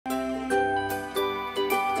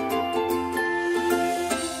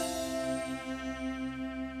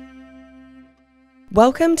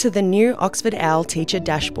Welcome to the new Oxford OWL Teacher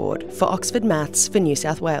Dashboard for Oxford Maths for New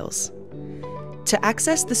South Wales. To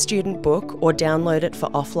access the student book or download it for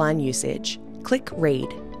offline usage, click Read.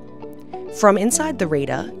 From inside the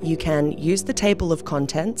reader, you can use the table of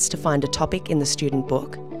contents to find a topic in the student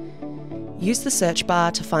book, use the search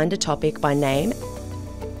bar to find a topic by name,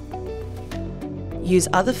 use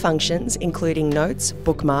other functions including notes,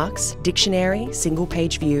 bookmarks, dictionary, single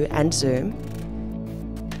page view and zoom.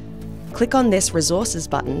 Click on this Resources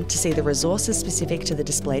button to see the resources specific to the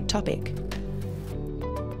displayed topic.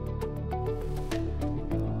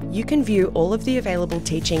 You can view all of the available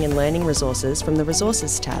teaching and learning resources from the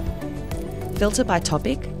Resources tab. Filter by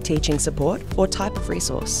topic, teaching support, or type of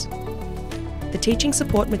resource. The teaching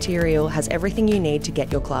support material has everything you need to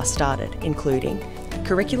get your class started, including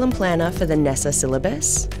curriculum planner for the NESA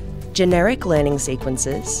Syllabus, generic learning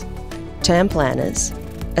sequences, term planners,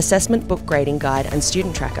 assessment book grading guide and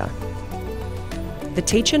student tracker. The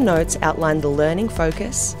teacher notes outline the learning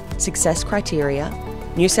focus, success criteria,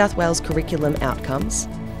 New South Wales curriculum outcomes,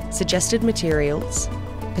 suggested materials,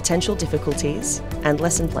 potential difficulties, and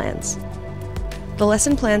lesson plans. The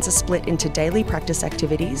lesson plans are split into daily practice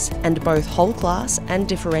activities and both whole class and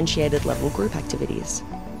differentiated level group activities.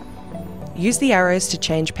 Use the arrows to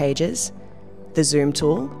change pages, the zoom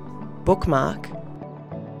tool, bookmark,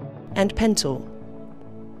 and pen tool.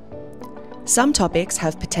 Some topics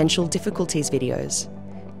have potential difficulties videos.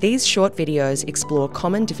 These short videos explore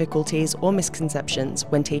common difficulties or misconceptions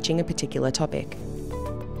when teaching a particular topic.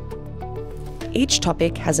 Each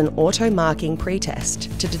topic has an auto-marking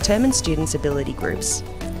pre-test to determine students' ability groups.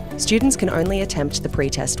 Students can only attempt the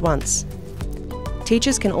pre-test once.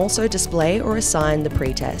 Teachers can also display or assign the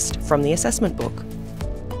pre-test from the assessment book.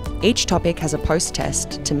 Each topic has a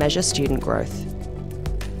post-test to measure student growth.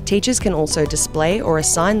 Teachers can also display or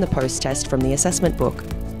assign the post-test from the assessment book.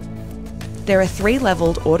 There are 3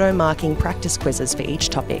 levelled auto-marking practice quizzes for each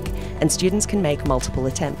topic, and students can make multiple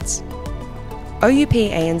attempts. OUP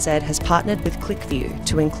ANZ has partnered with ClickView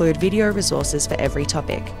to include video resources for every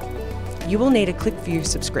topic. You will need a ClickView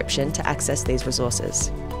subscription to access these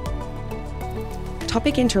resources.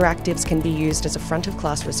 Topic interactives can be used as a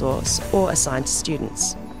front-of-class resource or assigned to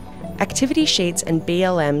students. Activity sheets and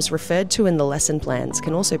BLMs referred to in the lesson plans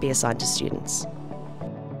can also be assigned to students.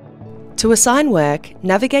 To assign work,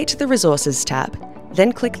 navigate to the Resources tab,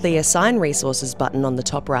 then click the Assign Resources button on the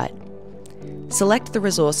top right. Select the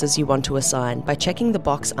resources you want to assign by checking the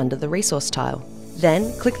box under the Resource tile.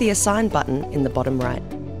 Then click the Assign button in the bottom right.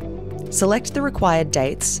 Select the required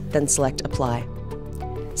dates, then select Apply.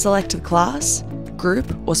 Select the class,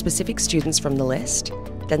 group or specific students from the list,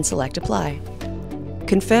 then select Apply.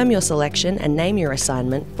 Confirm your selection and name your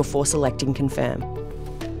assignment before selecting Confirm.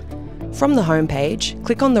 From the home page,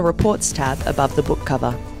 click on the Reports tab above the book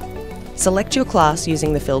cover. Select your class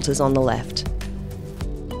using the filters on the left.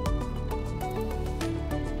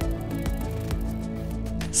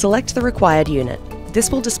 Select the required unit.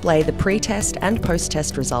 This will display the pre-test and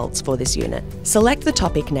post-test results for this unit. Select the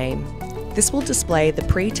topic name. This will display the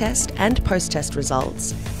pre-test and post-test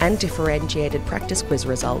results and differentiated practice quiz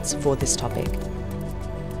results for this topic.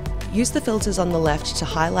 Use the filters on the left to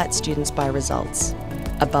highlight students by results,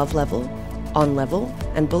 above level, on level,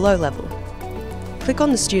 and below level. Click on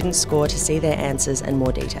the student's score to see their answers and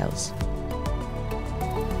more details.